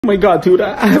Oh my god, dude,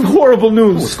 I have horrible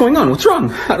news. What's going on? What's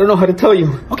wrong? I don't know how to tell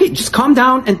you. Okay, just calm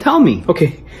down and tell me.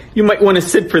 Okay, you might want to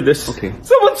sit for this. Okay.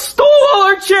 Someone stole all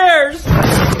our chairs!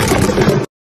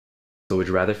 So would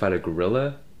you rather fight a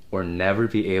gorilla or never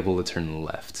be able to turn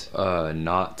left?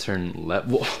 Not turn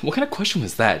left? What kind of question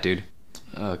was that, dude?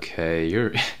 Okay,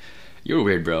 you're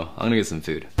weird, bro. I'm gonna get some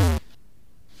food.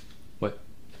 What?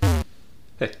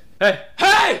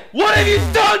 Hey! What have you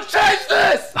done? Change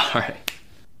this! Alright.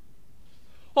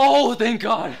 Oh, thank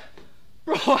God.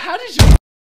 Bro, how did you...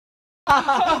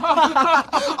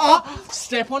 Oh,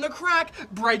 step on a crack,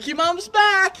 break your mom's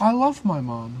back. I love my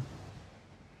mom.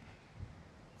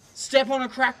 Step on a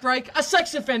crack, break a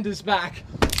sex offender's back.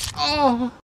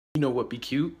 Oh. You know what be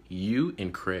cute? You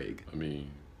and Craig. I mean,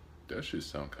 that shit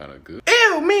sound kind of good.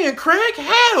 Ew, me and Craig?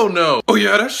 Hell no. Oh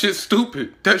yeah, that shit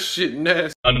stupid. That shit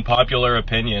nasty. Unpopular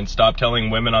opinion. Stop telling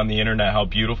women on the internet how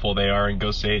beautiful they are and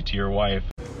go say it to your wife.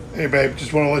 Hey babe,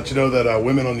 just want to let you know that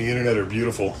women on the internet are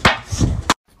beautiful.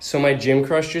 So my gym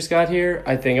crush just got here.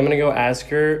 I think I'm gonna go ask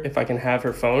her if I can have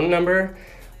her phone number.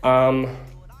 I'm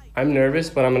nervous,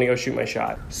 but I'm gonna go shoot my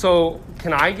shot. So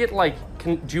can I get like,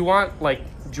 do you want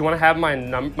to have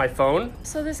my phone?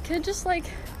 So this kid just like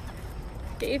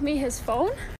gave me his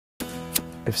phone?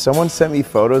 If someone sent me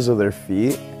photos of their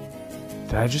feet,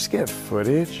 did I just get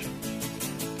footage?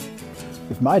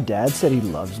 If my dad said he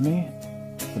loves me,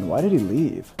 then why did he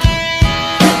leave?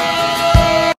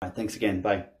 Thanks again,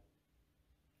 bye.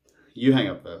 You hang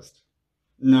up first.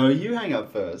 No, you hang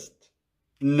up first.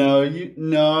 No, you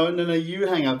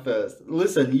hang up first.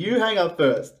 Listen, you hang up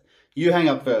first. You hang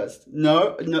up first.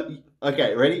 No.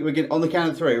 Okay, ready? We're getting on the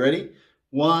count of three. Ready?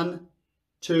 1,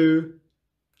 2,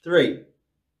 3.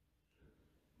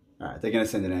 All right, they're gonna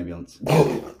send an ambulance.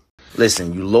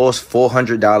 Listen, you lost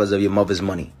 $400 of your mother's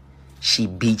money. She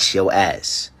beats your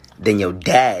ass. Then your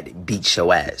dad beats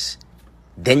your ass.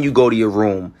 Then you go to your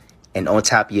room, and on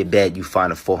top of your bed, you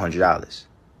find $400.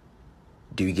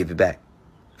 Do you give it back?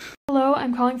 Hello,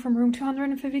 I'm calling from room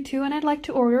 252 and I'd like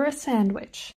to order a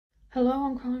sandwich. Hello,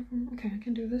 I'm calling from... Okay, I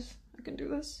can do this.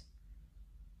 Hello?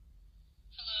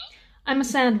 I'm a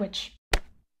sandwich.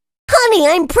 Honey,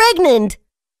 I'm pregnant!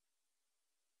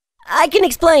 I can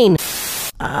explain.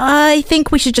 I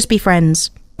think we should just be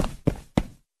friends.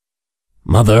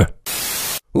 Mother.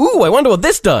 Ooh, I wonder what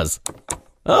this does.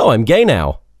 Oh, I'm gay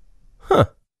now. Huh.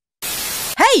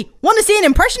 Hey, want to see an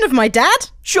impression of my dad?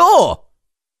 Sure!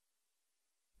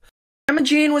 Emma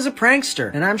Jean was a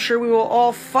prankster, and I'm sure we will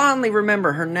all fondly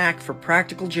remember her knack for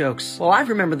practical jokes. Well, I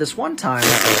remember this one time.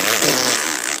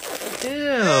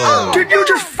 Ew. Did you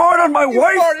just fart on my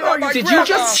wife? Did you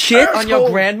just shit on your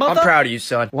grandmother? I'm proud of you,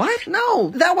 son. What?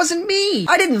 No, that wasn't me.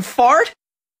 I didn't fart.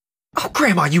 Oh,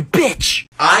 Grandma, you bitch!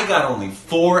 I got only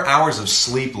 4 hours of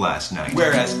sleep last night,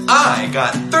 whereas I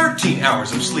got 13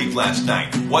 hours of sleep last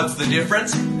night. What's the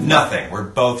difference? Nothing. We're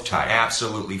both tired.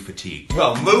 Absolutely fatigued.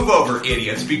 Well, move over,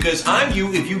 idiots, because I'm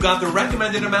you if you got the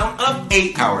recommended amount of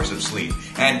 8 hours of sleep.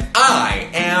 And I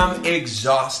am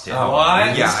exhausted.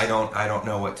 What? Yeah, I don't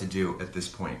know what to do at this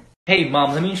point. Hey,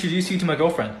 Mom, let me introduce you to my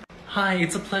girlfriend. Hi,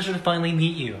 it's a pleasure to finally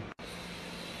meet you.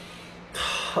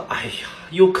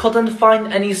 You couldn't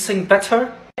find anything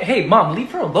better? Hey, Mom,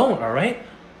 leave her alone, alright?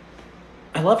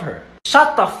 I love her.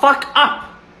 Shut the fuck up!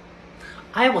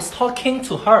 I was talking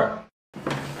to her.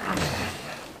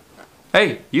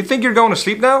 Hey, you think you're going to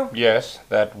sleep now? Yes,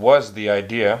 that was the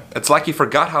idea. It's like you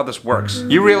forgot how this works.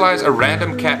 You realize a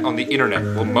random cat on the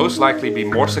internet will most likely be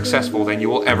more successful than you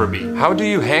will ever be. How do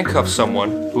you handcuff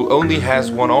someone who only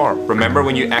has one arm? Remember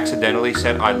when you accidentally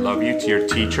said I love you to your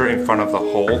teacher in front of the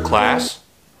whole class?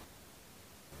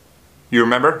 You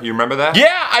remember? You remember that?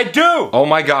 Yeah, I do! Oh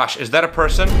my gosh, is that a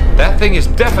person? That thing is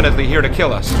definitely here to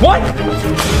kill us. What?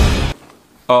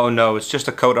 Oh no, it's just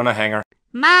a coat on a hanger.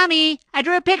 Mommy, I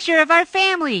drew a picture of our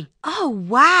family. Oh,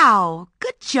 wow.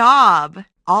 Good job.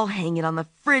 I'll hang it on the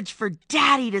fridge for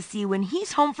Daddy to see when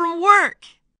he's home from work.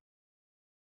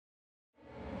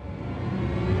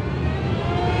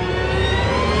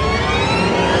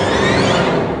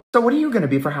 So what are you gonna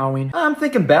be for Halloween? I'm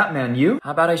thinking Batman, you?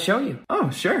 How about I show you? Oh,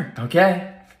 sure.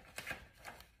 Okay.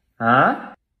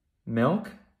 Huh?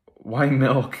 Milk? Why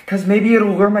milk? Cause maybe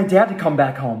it'll lure my dad to come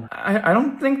back home. I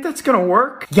don't think that's gonna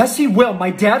work. Yes, he will.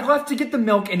 My dad left to get the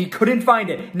milk and he couldn't find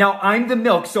it. Now I'm the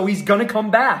milk, so he's gonna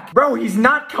come back. Bro, he's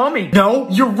not coming. No,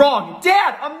 you're wrong.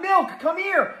 Dad, I'm milk. Come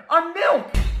here. I'm milk.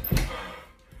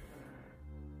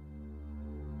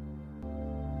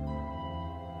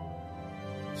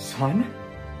 Son?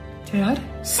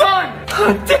 Dad? Son!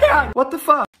 Dad! What the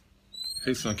fuck?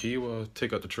 Hey son, can you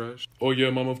take out the trash? Oh yeah,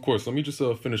 mom, of course. Let me just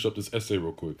finish up this essay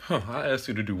real quick. I asked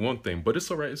you to do one thing, but it's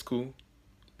alright, it's cool.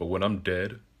 But when I'm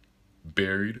dead,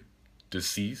 buried,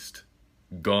 deceased,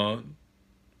 gone.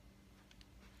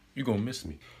 You gonna miss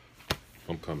me.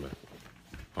 I'm coming.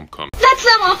 I'm coming. That's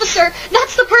them, officer!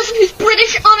 That's the person who's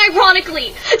British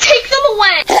unironically! Take them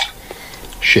away!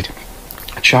 Shit.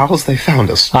 Charles, they found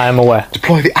us. I am aware.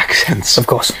 Deploy the accents. Of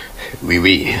course. Oui,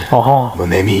 oui.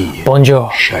 Mon ami.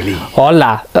 Bonjour. Charlie.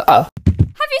 Hola. Have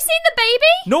you seen the baby?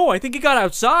 No, I think he got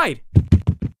outside.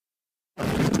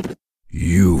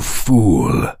 You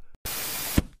fool.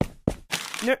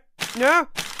 No,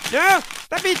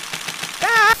 stop it.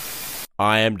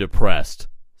 I am depressed.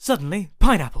 Suddenly,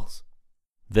 pineapples.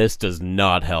 This does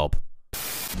not help.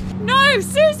 No,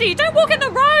 Susie, don't walk in the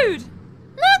road!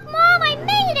 Look, Mom, I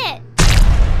made it!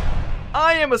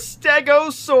 I am a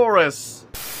Stegosaurus.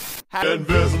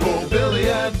 Invisible Billy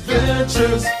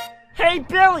Adventures. Hey,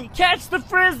 Billy, catch the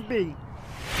frisbee.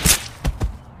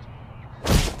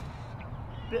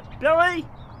 Billy?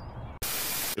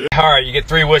 Alright, you get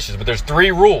 3 wishes, but there's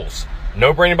 3 rules.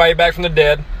 No bring anybody back from the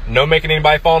dead, no making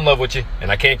anybody fall in love with you,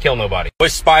 and I can't kill nobody.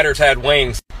 Wish spiders had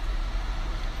wings.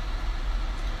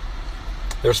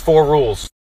 There's 4 rules.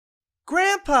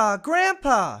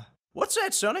 Grandpa! What's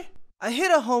that, Sonny? I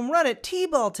hit a home run at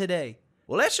T-ball today.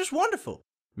 Well, that's just wonderful.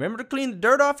 Remember to clean the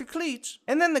dirt off your cleats.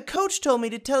 And then the coach told me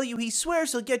to tell you he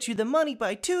swears he'll get you the money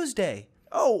by Tuesday.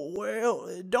 Oh, well,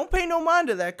 don't pay no mind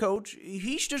to that, coach.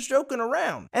 He's just joking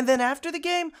around. And then after the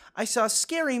game, I saw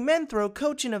scary men throw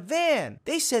coach in a van.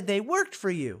 They said they worked for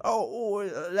you. Oh,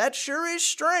 that sure is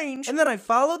strange. And then I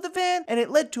followed the van, and it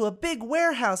led to a big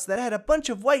warehouse that had a bunch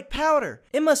of white powder.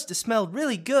 It must have smelled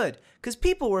really good, because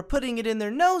people were putting it in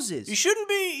their noses. You shouldn't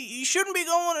be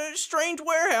going to strange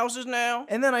warehouses now.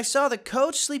 And then I saw the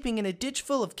coach sleeping in a ditch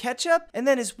full of ketchup, and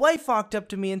then his wife walked up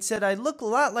to me and said I look a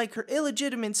lot like her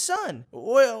illegitimate son.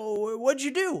 Well, what'd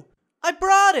you do? I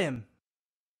brought him.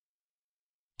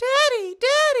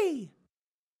 Daddy!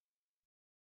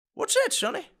 What's that,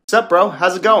 Sonny? What's up, bro?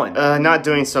 How's it going? Not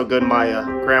doing so good. My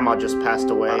grandma just passed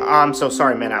away. I'm so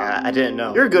sorry, man. I didn't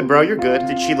know. You're good, bro. You're good.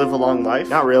 Did she live a long life?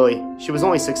 Not really. She was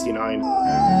only 69.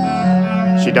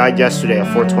 She died yesterday at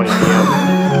 4:20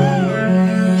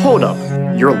 p.m. Hold up.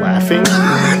 You're laughing?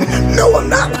 No, I'm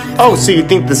not. Oh, so you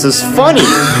think this is funny? No,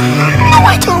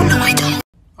 I don't.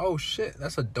 Oh shit,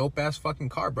 that's a dope ass fucking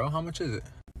car, bro. How much is it?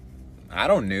 I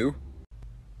don't know.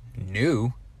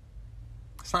 New?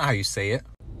 That's not how you say it.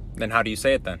 Then how do you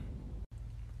say it then?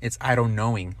 It's I don't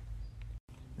knowing.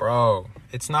 Bro,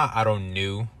 it's not I don't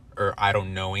knew or I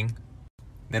don't knowing.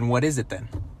 Then what is it then?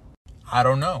 I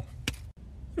don't know.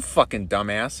 You fucking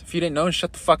dumbass. If you didn't know,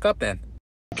 shut the fuck up then.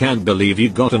 Can't believe you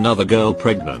got another girl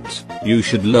pregnant. You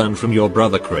should learn from your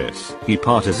brother Chris. He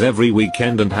parties every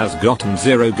weekend and has gotten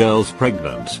 0 girls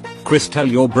pregnant. Chris, tell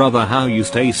your brother how you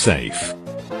stay safe.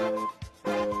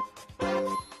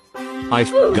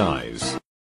 Guys.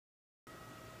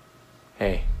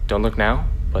 Hey, don't look now,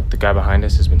 but the guy behind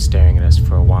us has been staring at us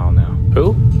for a while now.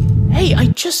 Who? Hey, I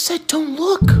just said don't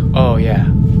look. Oh, yeah.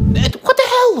 What the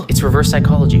hell? It's reverse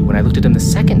psychology. When I looked at him the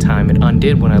second time, it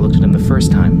undid when I looked at him the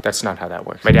first time. That's not how that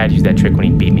works. My dad used that trick when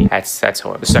he beat me. That's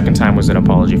horrible. The second time was an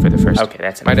apology for the first. Okay,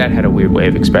 that's it. My dad had a weird way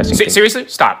of expressing things. Seriously?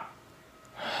 Stop.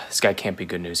 This guy can't be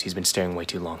good news. He's been staring way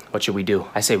too long. What should we do?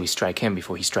 I say we strike him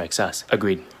before he strikes us.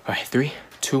 Agreed. All right, 3,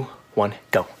 2, 1,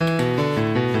 go.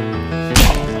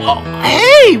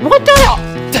 Hey, what the hell?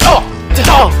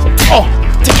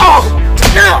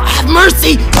 Have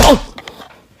mercy!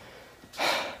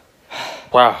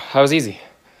 Wow, that was easy.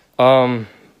 I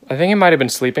think he might have been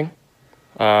sleeping.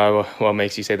 What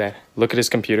makes you say that? Look at his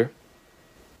computer.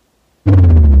 Hey,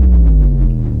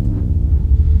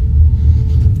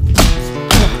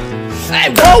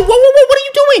 whoa, what are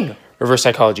you doing? Reverse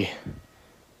psychology.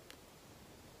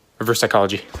 Reverse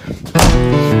psychology.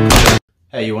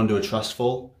 Hey, you want to do a trust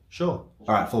fall? Sure.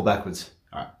 Alright, fall backwards.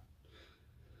 Alright.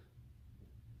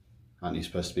 Aren't you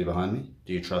supposed to be behind me?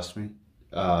 Do you trust me?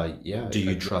 Yeah. Do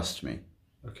you trust me?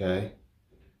 Okay.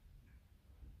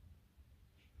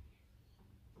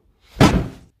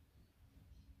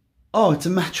 Oh, it's a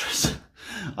mattress.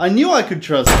 I knew I could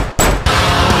trust it.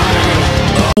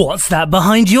 What's that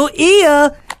behind your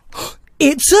ear?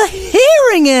 It's a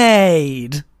hearing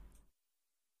aid!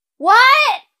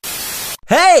 What?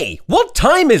 Hey, what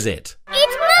time is it?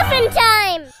 It's muffin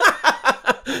time!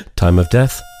 Time of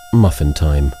death, muffin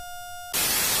time.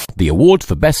 The award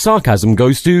for best sarcasm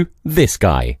goes to this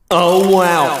guy. Oh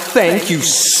wow, thank you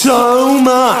so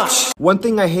much! One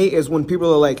thing I hate is when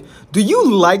people are like, do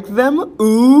you like them?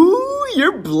 Ooh,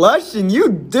 you're blushing, you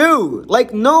do!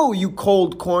 Like, no, you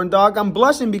cold corn dog, I'm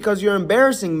blushing because you're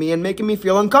embarrassing me and making me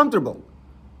feel uncomfortable.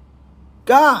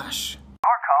 Gosh.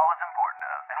 Our call is important to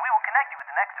us, and we will connect you with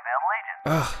the next available agent.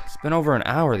 Ugh, this been over an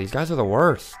hour. These guys are the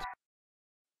worst.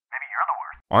 Maybe you're the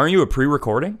worst. Aren't you a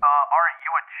pre-recording? Aren't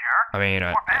you a jerk? I mean,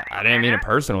 I didn't mean it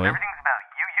personally. Everything's about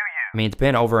you. I mean, it's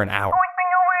been over an hour.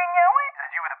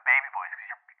 Says you with a baby voice,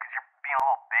 because you're being a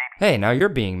little baby. Hey, now you're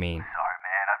being mean. Sorry,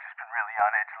 man. I've just been really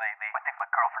on edge lately. I think my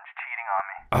girlfriend's cheating on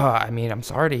me. I mean, I'm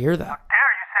sorry to hear that. How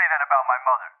dare you say that about my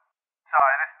mother?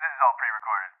 Sorry, this is all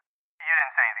pre-recorded. You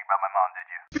didn't say anything about my mom, did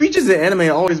you? Speeches in anime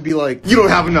always be like, you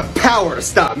don't have enough power to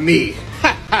stop me.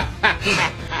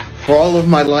 For all of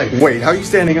my life. Wait, how are you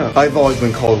standing up? I've always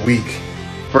been called weak.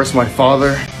 First my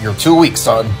father. You're too weak,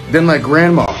 son. Then my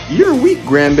grandma. You're weak,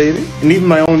 grandbaby. And even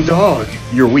my own dog.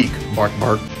 You're weak, bark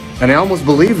bark. And I almost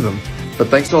believed them. But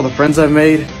thanks to all the friends I've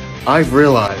made, I've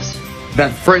realized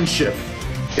that friendship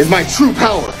is my true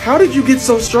power. How did you get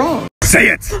so strong? Say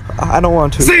it! I don't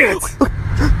want to. Say it!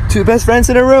 Two best friends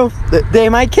in a room. They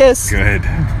might kiss. Good.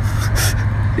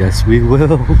 Yes, we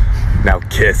will. Now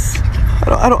kiss.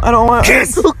 I don't want.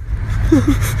 Kiss!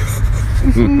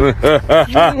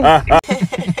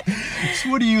 So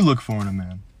what do you look for in a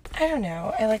man? I don't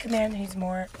know. I like a man who's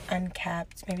more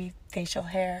unkept, maybe facial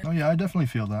hair. Oh yeah, I definitely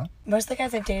feel that. Most of the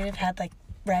guys I've dated have had like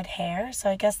red hair, so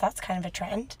I guess that's kind of a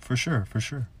trend. For sure, for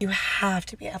sure. You have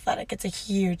to be athletic. It's a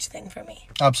huge thing for me.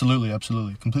 Absolutely,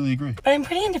 absolutely. Completely agree. But I'm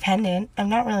pretty independent. I'm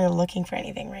not really looking for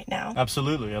anything right now.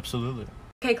 Absolutely, absolutely.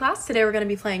 Okay, class, today we're going to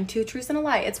be playing Two Truths and a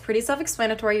Lie. It's pretty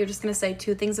self-explanatory. You're just going to say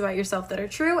two things about yourself that are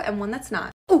true and one that's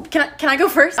not. Oh, can I go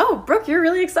first? Oh, Brooke, you're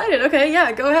really excited. Okay,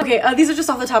 yeah, go ahead. Okay, these are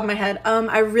just off the top of my head.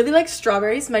 I really like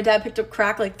strawberries. My dad picked up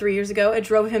crack like 3 years ago. It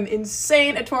drove him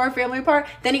insane. It tore our family apart.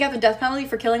 Then he got the death penalty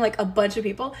for killing like a bunch of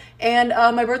people. And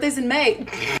my birthday's in May.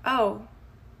 Oh.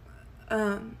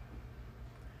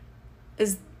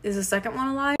 Is the second one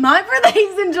a lie? My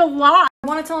birthday's in July. I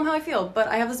want to tell him how I feel, but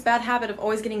I have this bad habit of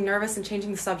always getting nervous and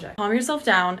changing the subject. Calm yourself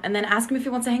down and then ask him if he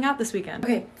wants to hang out this weekend.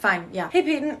 Okay, fine, yeah. Hey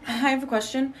Peyton, I have a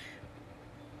question.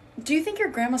 Do you think your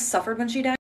grandma suffered when she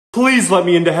died? Please let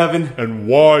me into heaven. And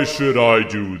why should I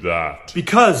do that?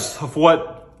 Because of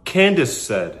what Candace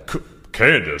said.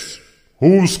 Candace?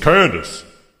 Who's Candace?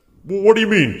 What do you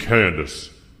mean, Candace?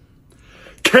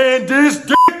 Candace,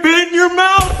 dip in your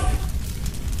mouth!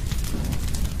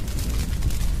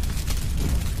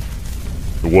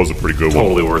 It was a pretty good one.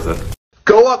 Totally worth it.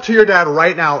 Go up to your dad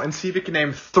right now and see if he can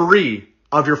name 3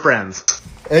 of your friends.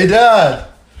 Hey Dad!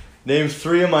 Name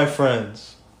 3 of my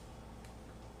friends.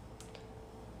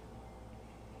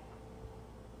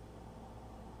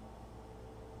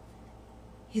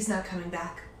 He's not coming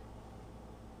back.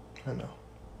 I know.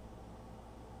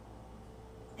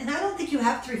 And I don't think you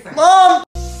have 3 friends. Mom!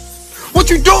 What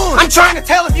you doing? I'm trying to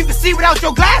tell if you can see without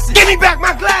your glasses. Give me back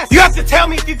my glasses. You have to tell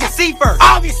me if you can see first.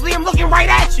 Obviously, I'm looking right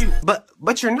at you.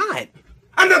 But you're not.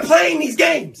 I'm not playing these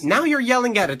games. Now you're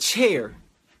yelling at a chair.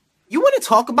 You want to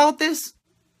talk about this?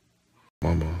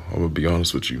 Mama, I'm gonna be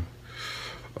honest with you.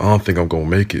 I don't think I'm gonna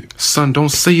make it. Son, don't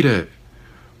say that.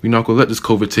 We're not gonna let this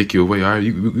COVID take you away, all right?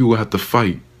 You will have to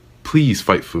fight. Please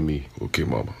fight for me. Okay,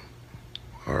 Mama.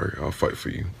 All right, I'll fight for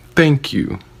you. Thank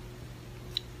you.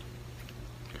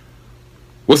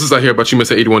 What's this I hear about you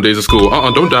missing 81 days of school?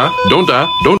 Don't die. Don't die.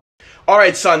 Don't.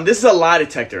 Alright, son, this is a lie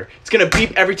detector. It's gonna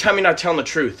beep every time you're not telling the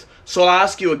truth. So I'll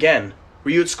ask you again.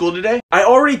 Were you at school today? I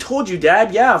already told you,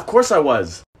 Dad. Yeah, of course I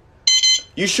was.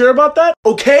 You sure about that?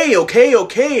 Okay.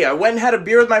 I went and had a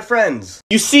beer with my friends.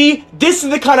 You see, this is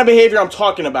the kind of behavior I'm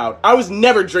talking about. I was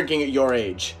never drinking at your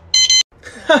age.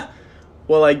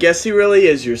 Well, I guess he really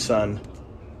is your son.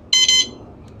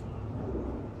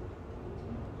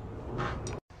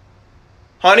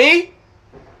 Honey?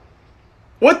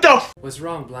 What the f- What's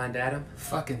wrong, Blind Adam?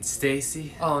 Fucking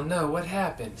Stacy. Oh no, what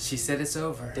happened? She said it's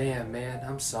over. Damn, man,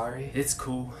 I'm sorry. It's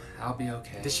cool. I'll be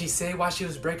okay. Did she say why she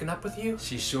was breaking up with you?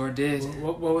 She sure did.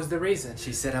 What was the reason?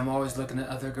 She said I'm always looking at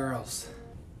other girls.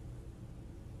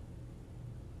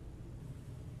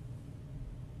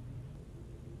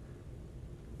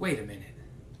 Wait a minute.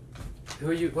 Who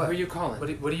are you? What? Who are you calling? What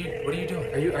are you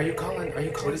doing? Are you calling? Are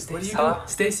you calling Stacy? What are you doing?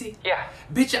 Stacy? Yeah.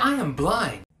 Bitch, I am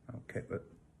blind. Okay, but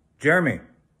Jeremy,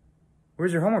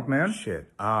 where's your homework, man?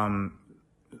 Shit.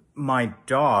 My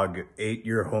dog ate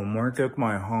your homework, took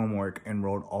my homework, and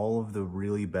wrote all of the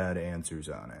really bad answers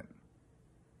on it.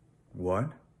 What?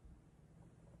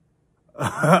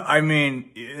 I mean,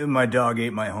 my dog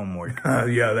ate my homework.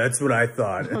 Yeah, that's what I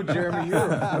thought. Oh, Jeremy,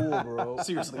 you're a fool, bro.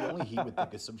 Seriously, only he would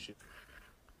think of some shit.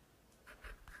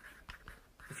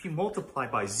 If you multiply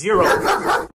by 0...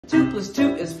 2 +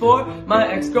 2 is 4. My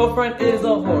ex-girlfriend is a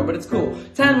whore, but it's cool.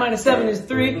 10 - 7 is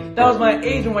 3. That was my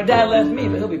age when my dad left me,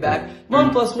 but he'll be back.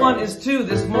 1 + 1 is 2.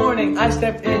 This morning I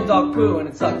stepped in dog poo and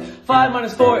it sucked.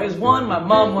 5 - 4 is 1. My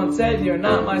mom once said, "You're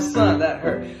not my son." That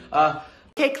hurt.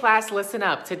 Okay, class, listen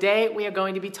up. Today we are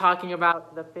going to be talking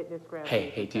about the fitness gram.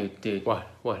 Hey, dude. What?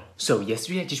 So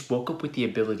yesterday I just woke up with the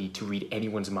ability to read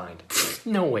anyone's mind.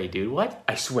 No way, dude. What?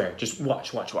 I swear, just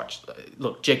watch.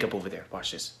 Look, Jacob over there,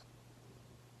 watch this.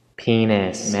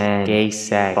 Penis, men, gay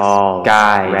sex, balls,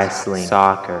 guys, wrestling,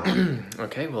 soccer.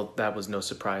 Okay, well, that was no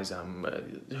surprise.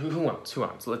 Who wants?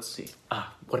 Let's see.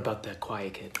 What about that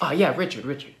quiet kid? Yeah, Richard.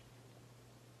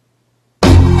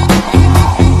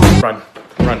 Run.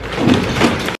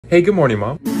 Hey, good morning,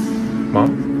 Mom.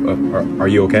 Mom, are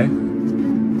you okay?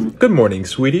 Good morning,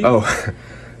 sweetie. Oh,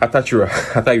 I thought you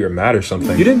were mad or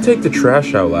something. You didn't take the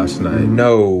trash out last night.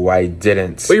 No, I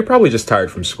didn't. But you're probably just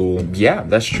tired from school. Yeah,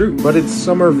 that's true. But it's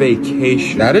summer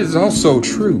vacation. That is also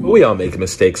true. We all make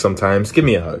mistakes sometimes. Give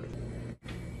me a hug.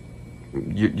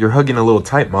 You're hugging a little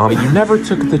tight, Mom. But you never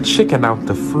took the chicken out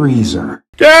the freezer.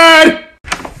 Dad!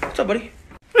 What's up, buddy?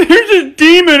 There's a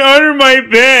demon under my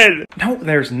bed! No,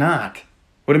 there's not.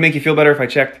 Would it make you feel better if I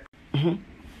checked?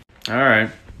 Mm-hmm. Alright.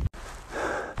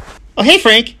 Oh, hey,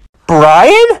 Frank.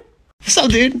 Brian? What's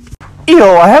up, dude?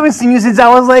 Yo, I haven't seen you since I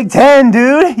was like 10,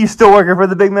 dude. You still working for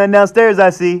the big man downstairs,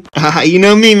 I see. You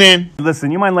know me, man. Listen,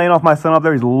 you mind laying off my son up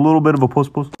there? He's a little bit of a puss.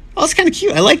 Oh, that's kind of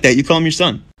cute. I like that. You call him your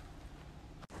son.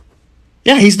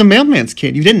 Yeah, he's the mailman's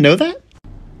kid. You didn't know that?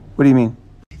 What do you mean?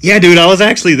 Yeah, dude, I was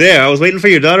actually there. I was waiting for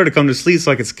your daughter to come to sleep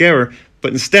so I could scare her.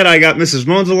 But instead, I got Mrs.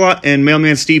 Mones-a-lot and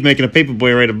Mailman Steve making a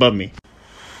paperboy right above me.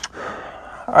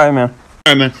 Alright, man.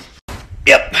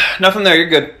 Yep, nothing there. You're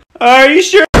good. Are you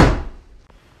sure?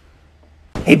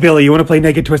 Hey, Billy, you want to play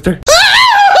Naked Twister?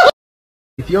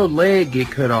 If your leg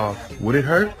get cut off, would it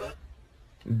hurt?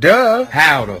 Duh.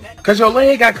 How though? Cause your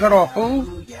leg got cut off, fool.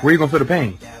 Where you gonna feel the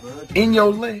pain? In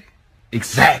your leg.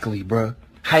 Exactly, bruh.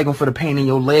 How you gonna feel the pain in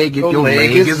your leg if your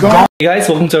leg is gone? Hey guys,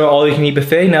 welcome to our all-you-can-eat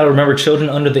buffet. Now remember, children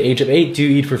under the age of 8 do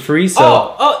eat for free, so...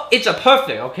 Oh, it's a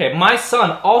perfect. Okay, my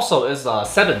son also is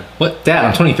 7. What? Dad,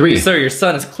 I'm 23. Sir, your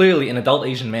son is clearly an adult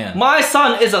Asian man. My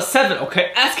son is a 7,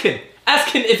 okay? Ask him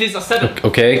if he's a 7.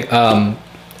 Okay,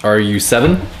 are you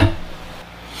 7?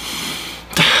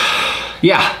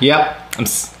 Yeah,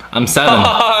 I'm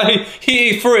 7.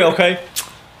 He free, okay?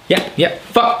 Yeah,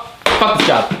 fuck this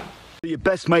job. Your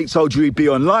best mate told you he'd be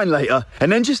online later,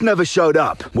 and then just never showed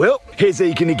up. Well, here's how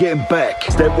you're gonna get him back.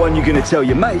 Step 1, you're gonna tell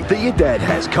your mate that your dad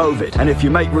has COVID. And if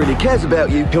your mate really cares about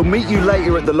you, he'll meet you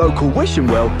later at the local wishing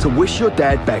well to wish your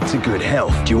dad back to good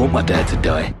health. Do you want my dad to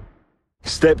die?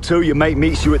 Step 2, your mate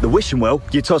meets you at the wishing well.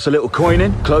 You toss a little coin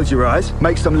in, close your eyes,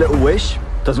 make some little wish.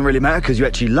 Doesn't really matter because you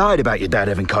actually lied about your dad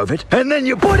having COVID. And then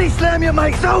you body slam your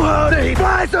mate so hard that he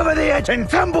flies over the edge and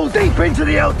tumbles deep into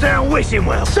the old town wishing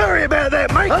well. Sorry about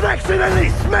that, mate. I've accidentally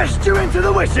smashed you into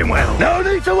the wishing well. No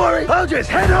need to worry. I'll just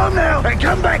head home now and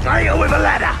come back later with a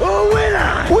ladder. Or will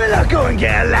I? Will I go and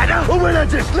get a ladder? Or will I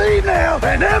just leave now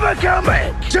and never come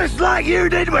back? Just like you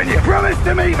did when you promised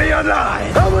to meet me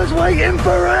online. I was waiting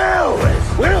for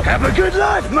hours. Well, have a good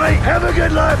life, mate. Have a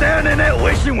good life down in that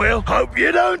wishing well. Hope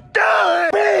you don't die.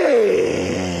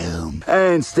 Boom.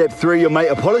 And step 3, your mate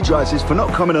apologises for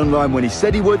not coming online when he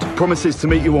said he would, promises to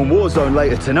meet you on Warzone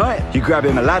later tonight. You grab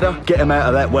him a ladder, get him out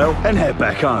of that well, and head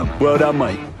back home. Well done,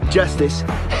 mate. Justice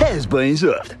has been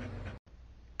served.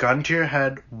 Gun to your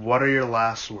head, what are your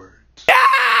last words?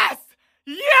 Yes!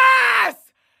 Yes!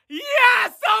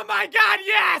 Yes! Oh my god,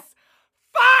 yes!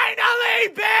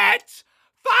 Finally, bitch!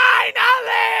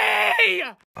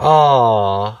 Finally!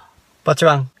 Oh, what's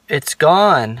wrong? It's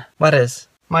gone. What is?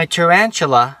 My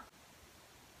tarantula.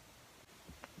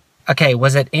 Okay,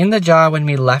 was it in the jar when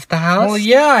we left the house? Well,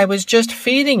 yeah, I was just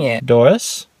feeding it.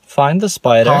 Doris, find the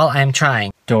spider. Paul, I'm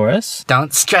trying. Doris?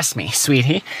 Don't stress me,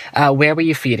 sweetie. Where were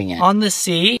you feeding it? On the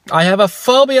seat. I have a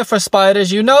phobia for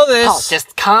spiders, you know this. Paul,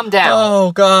 just calm down.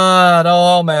 Oh, God.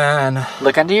 Oh, man.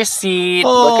 Look under your seat.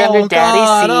 Oh, look under Daddy's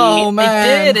God. seat. Oh,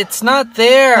 man. It did. It's not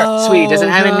there. Oh, sweetie, does it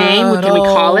have a name? Can we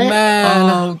call it? Man.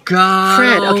 Oh, God.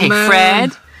 Fred. Okay, man.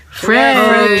 Fred. Fred.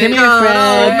 Oh, come here, God. Fred.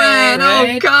 Oh, man.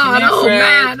 Oh, God. Oh,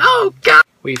 man. Oh, God.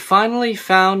 We finally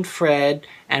found Fred,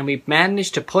 and we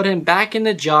managed to put him back in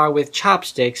the jar with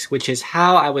chopsticks, which is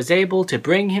how I was able to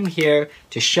bring him here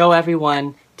to show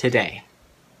everyone today.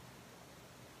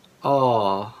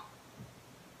 Oh.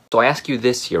 So I ask you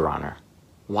this, Your Honor.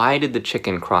 Why did the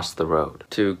chicken cross the road?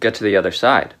 To get to the other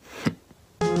side.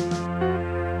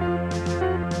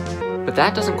 But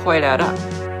that doesn't quite add up.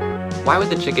 Why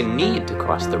would the chicken need to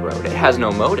cross the road? It has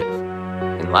no motive.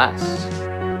 Unless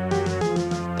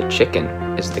the chicken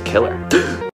is the killer.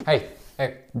 Hey,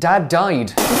 Dad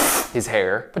dyed his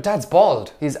hair, but Dad's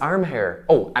bald. His arm hair.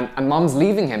 Oh, and Mom's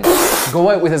leaving him. Go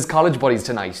out with his college buddies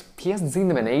tonight. He hasn't seen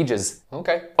them in ages.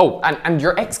 Okay. Oh, and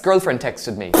your ex-girlfriend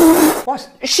texted me. What?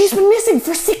 She's been missing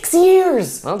for 6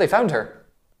 years. Well, they found her.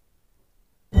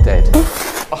 Dead.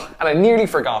 Oh, and I nearly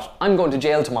forgot. I'm going to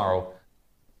jail tomorrow.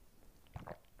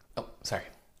 Oh, sorry.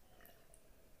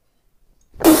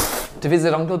 To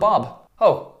visit Uncle Bob.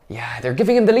 Oh. Yeah, they're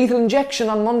giving him the lethal injection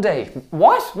on Monday.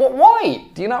 What? Why?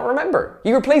 Do you not remember?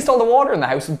 You replaced all the water in the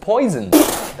house with poison.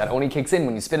 That only kicks in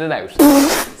when you spit it out.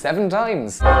 7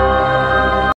 times.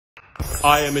 I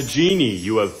am a genie.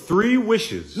 You have 3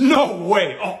 wishes. No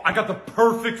way! Oh, I got the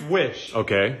perfect wish.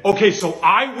 Okay. Okay, so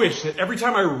I wish that every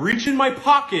time I reach in my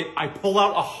pocket, I pull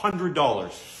out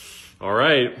 $100. All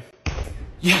right.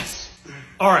 Yes.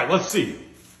 All right, let's see.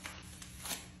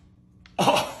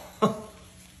 Oh.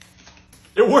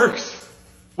 It works.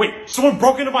 Wait, someone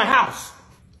broke into my house.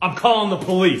 I'm calling the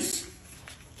police.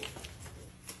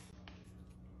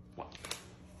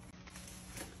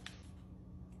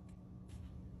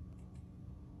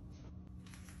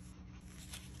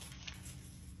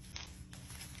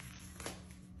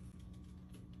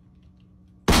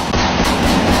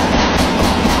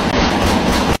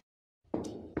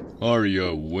 Are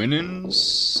you winning,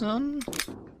 son?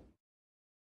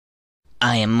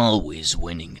 I am always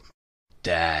winning,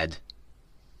 Dad.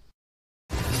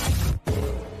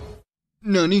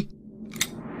 Nani?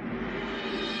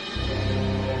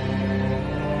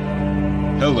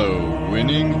 Hello,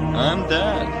 winning. I'm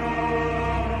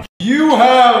Dad. You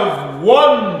have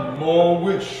one more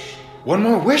wish. One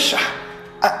more wish?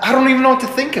 I don't even know what to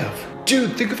think of.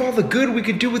 Dude, think of all the good we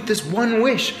could do with this one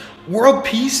wish. World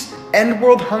peace, end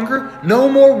world hunger, no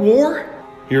more war.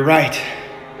 You're right.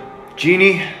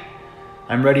 Genie,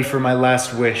 I'm ready for my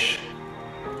last wish.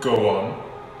 Go on.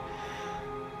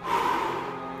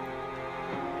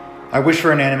 I wish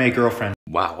for an anime girlfriend.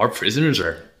 Wow, our prisoners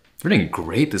are doing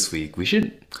great this week. We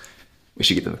should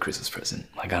give them a Christmas present.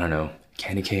 Like, I don't know,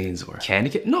 candy canes or...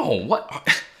 Candy cane? No, what?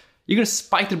 You're gonna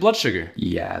spike their blood sugar.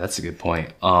 Yeah, that's a good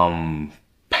point.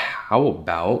 How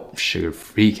about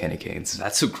sugar-free candy canes?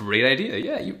 That's a great idea.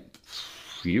 Yeah,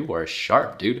 you are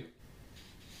sharp, dude.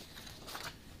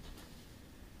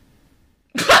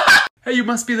 Hey, you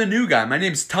must be the new guy. My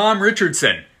name's Tom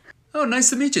Richardson. Oh, nice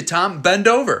to meet you, Tom. Bend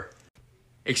over.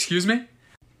 Excuse me?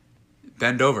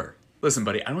 Bend over. Listen,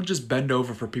 buddy, I don't just bend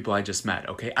over for people I just met,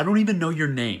 okay? I don't even know your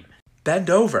name.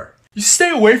 Bend over. You stay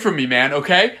away from me, man,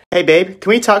 okay? Hey, babe, can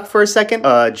we talk for a second?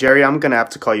 Jerry, I'm gonna have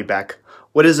to call you back.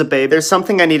 What is it, babe? There's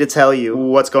something I need to tell you.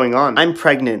 What's going on? I'm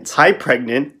pregnant. Hi,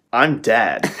 pregnant. I'm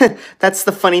Dad. That's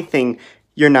the funny thing.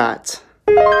 You're not.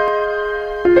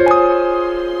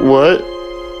 What?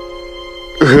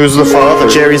 Who's the father?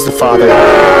 Jerry's the father.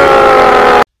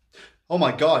 Oh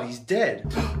my god, he's dead.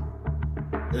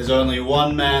 There's only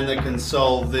one man that can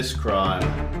solve this crime.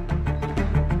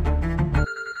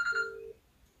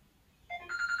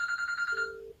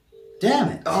 Damn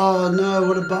it. Oh no,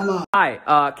 what a bummer.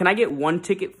 Hi, can I get 1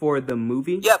 ticket for the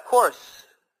movie? Yeah, of course.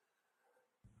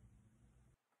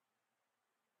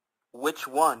 Which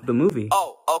one? The movie.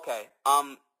 Oh, okay.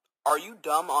 Are you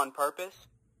dumb on purpose?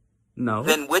 No.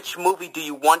 Then which movie do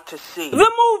you want to see? The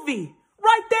movie!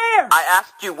 Right there! I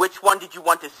asked you which one did you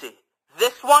want to see?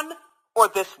 This one or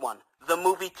this one? The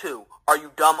movie 2. Are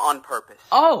you dumb on purpose?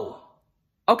 Oh!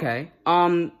 Okay,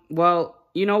 well,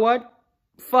 you know what?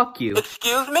 Fuck you.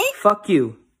 Excuse me? Fuck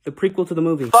you. The prequel to the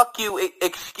movie. Fuck you,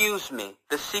 excuse me.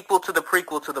 The sequel to the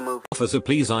prequel to the movie. Officer,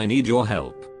 please, I need your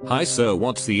help. Hi, sir,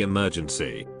 what's the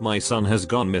emergency? My son has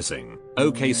gone missing.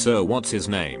 Okay, sir, what's his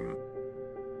name?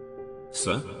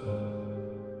 Sir?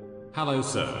 Hello,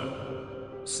 sir.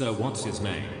 Sir, what's his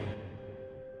name?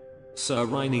 Sir,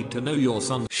 I need to know your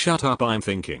son. Shut up, I'm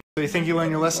thinking. Do you think you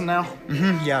learned your lesson now?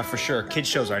 Yeah, for sure. Kids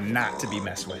shows are not to be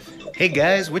messed with. Hey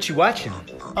guys, what you watching?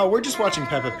 Oh, we're just watching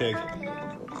Peppa Pig.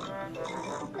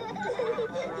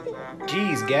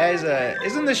 Geez, guys,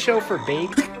 isn't this show for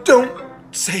babies? Don't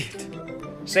say it.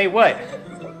 Say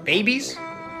what? Babies?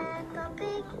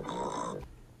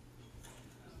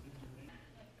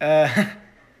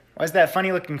 Why's that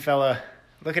funny looking fella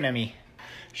looking at me?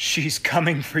 She's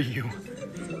coming for you.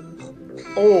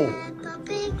 Oh.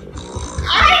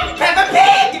 I'm Peppa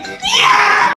Pig!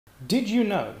 Yeah! Did you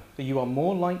know that you are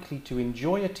more likely to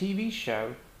enjoy a TV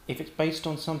show if it's based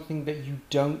on something that you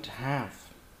don't have?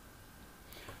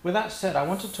 With that said, I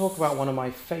want to talk about one of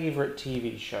my favorite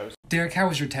TV shows. Derek, how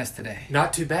was your test today?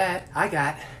 Not too bad. I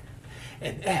got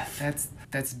an F.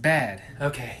 That's bad.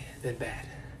 Okay, then bad.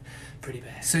 Pretty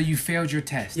bad. So you failed your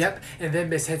test? Yep, and then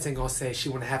Miss Henson gonna say she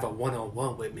wanna have a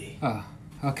one-on-one with me. Oh,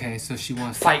 Okay, so she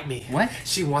wants to Fight me. What?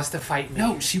 She wants to fight me.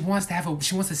 No, she wants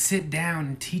to sit down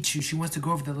and teach you. She wants to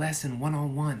go over the lesson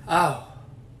one-on-one. Oh.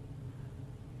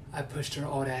 I pushed her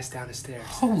old ass down the stairs.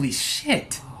 Holy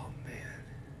shit. Oh, man.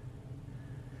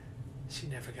 She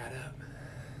never got up.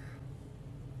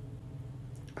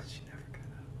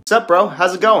 What's up, bro?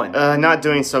 How's it going? Not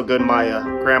doing so good. My,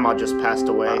 grandma just passed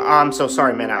away. I'm so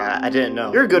sorry, man. I didn't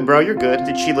know. You're good, bro. You're good.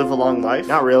 Did she live a long life?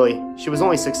 Not really. She was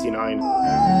only 69.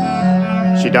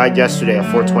 She died yesterday at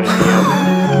 4:20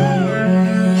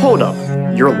 p.m. Hold up.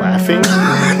 You're laughing?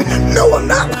 No, I'm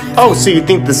not. Oh, so you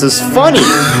think this is funny? No,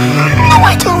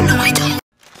 I don't. No, I don't.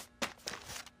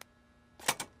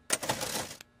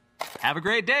 Have a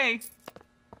great day.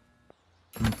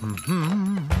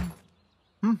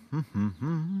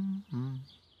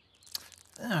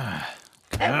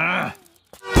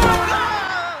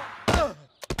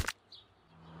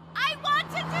 I want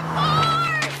a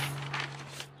divorce!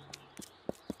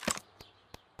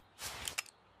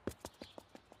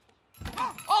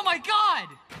 Oh my god!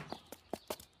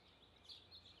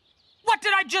 What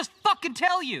did I just fucking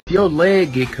tell you? If your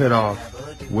leg get cut off,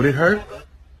 would it hurt?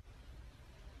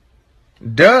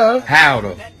 Duh. How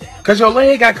though? Cause your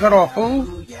leg got cut off, fool.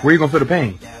 Where you gonna feel the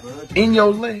pain? In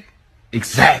your leg.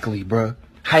 Exactly, bruh.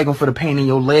 How you gonna feel the pain in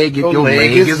your leg if your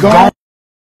leg is gone?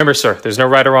 Remember, sir, there's no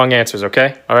right or wrong answers,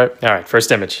 okay? All right,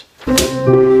 first image.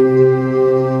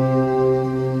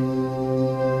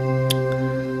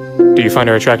 Do you find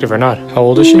her attractive or not? How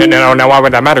old is she? No, now why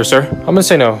would that matter, sir? I'm gonna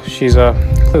say no. She's,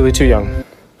 clearly too young.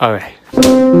 Okay.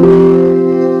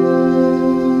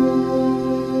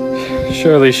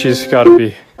 Surely she's gotta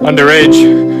be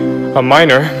underage, a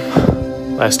minor.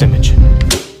 Last image.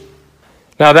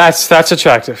 Now that's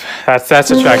attractive.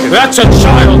 That's attractive. That's a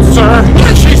child, sir!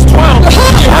 She's 12!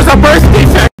 She has a birth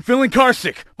defect! Feeling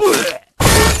carsick.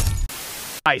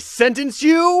 I sentence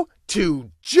you to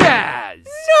jazz!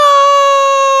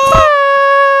 No!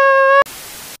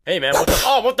 Hey man, what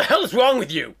the hell is wrong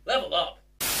with you? Level up.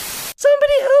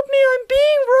 Somebody help me, I'm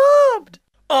being robbed!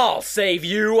 I'll save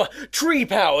you! Tree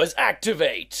powers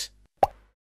activate!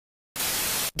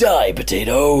 Die,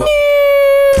 potato!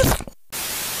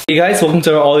 Hey guys, welcome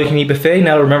to our all-you-can-eat buffet.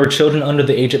 Now remember, children under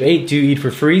the age of 8 do eat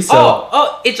for free, so...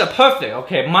 Oh, it's a perfect,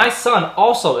 okay. My son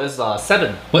also is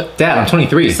 7. What? Dad, I'm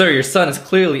 23. Sir, your son is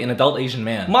clearly an adult Asian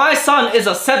man. My son is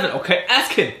a 7, okay?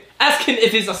 Ask him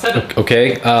if he's a 7.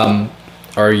 Okay,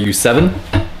 are you 7?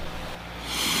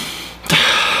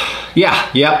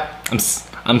 Yeah,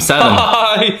 I'm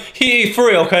 7. He for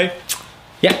real, okay?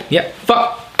 Yeah,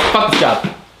 fuck this job.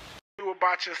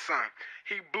 About your son.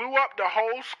 He blew up the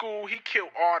whole school. He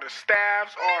killed all the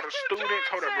staffs, all the students.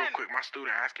 Hold up real quick. My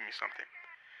student asking me something.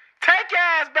 Take your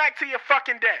ass back to your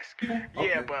fucking desk.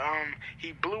 Yeah, but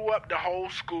he blew up the whole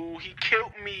school. He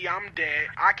killed me. I'm dead.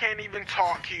 I can't even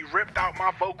talk. He ripped out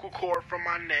my vocal cord from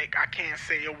my neck. I can't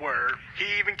say a word. He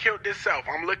even killed himself.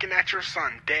 I'm looking at your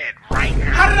son dead right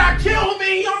now. How did I kill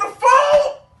me on the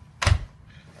phone?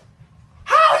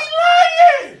 How he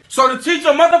lying? So the teacher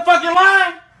motherfucking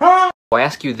lying? Huh? I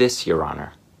ask you this, Your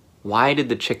Honor. Why did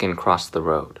the chicken cross the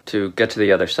road? To get to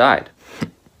the other side.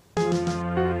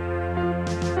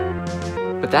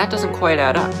 But that doesn't quite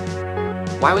add up.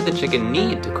 Why would the chicken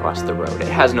need to cross the road? It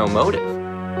has no motive.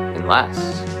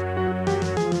 Unless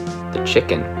the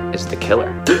chicken is the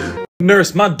killer.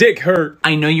 Nurse, my dick hurt.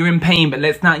 I know you're in pain, but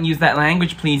let's not use that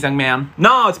language, please, young man.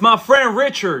 No, it's my friend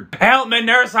Richard. Help me,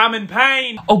 nurse, I'm in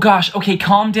pain. Oh gosh, okay,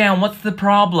 calm down. What's the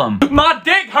problem? My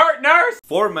dick hurt, nurse!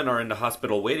 4 men are in the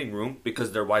hospital waiting room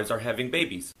because their wives are having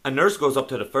babies. A nurse goes up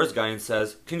to the first guy and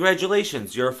says,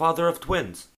 "Congratulations, you're a father of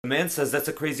twins." The man says, "That's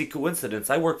a crazy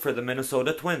coincidence. I work for the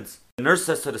Minnesota Twins." The nurse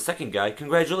says to the second guy,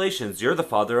 "Congratulations, you're the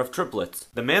father of triplets."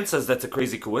 The man says, "That's a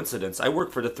crazy coincidence. I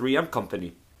work for the 3M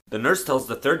company." The nurse tells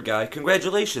the third guy,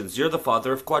 "Congratulations, you're the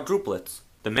father of quadruplets."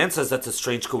 The man says, "That's a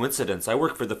strange coincidence. I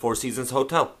work for the Four Seasons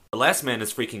Hotel." The last man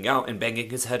is freaking out and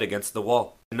banging his head against the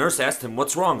wall. The nurse asked him,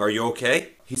 "What's wrong? Are you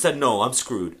okay?" He said, "No, I'm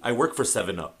screwed. I work for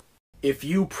 7-Up." If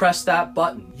you press that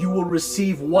button, you will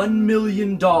receive $1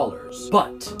 million.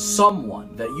 But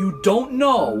someone that you don't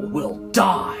know will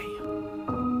die.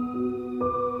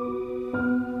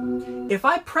 If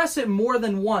I press it more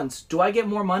than once, do I get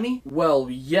more money? Well,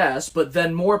 yes, but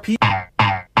then more people...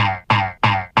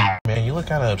 Man, you look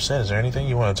kind of upset. Is there anything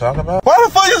you want to talk about? Why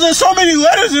the fuck is there so many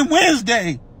letters in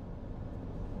Wednesday?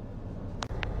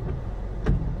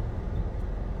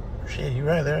 Shit, you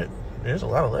right there. There's a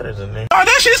lot of letters in there. Oh,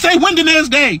 that shit say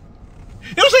Wednesday.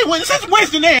 It don't say Wednesday. It says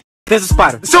Wednesday. There's a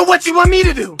spider. So what you want me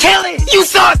to do? Kill it! You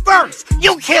saw it first!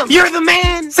 You kill it! You're the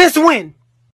man! Since when?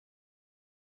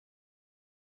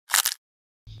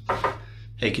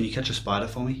 Hey, can you catch a spider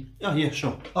for me? Oh, yeah,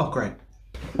 sure. Oh, great.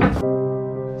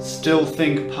 Still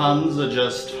think puns are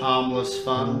just harmless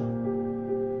fun?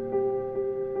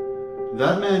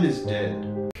 That man is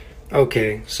dead.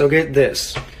 Okay, so get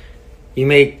this. You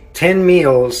make 10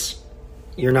 meals,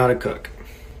 you're not a cook.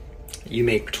 You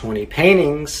make 20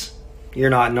 paintings,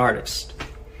 you're not an artist.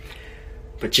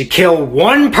 But you kill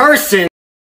one person,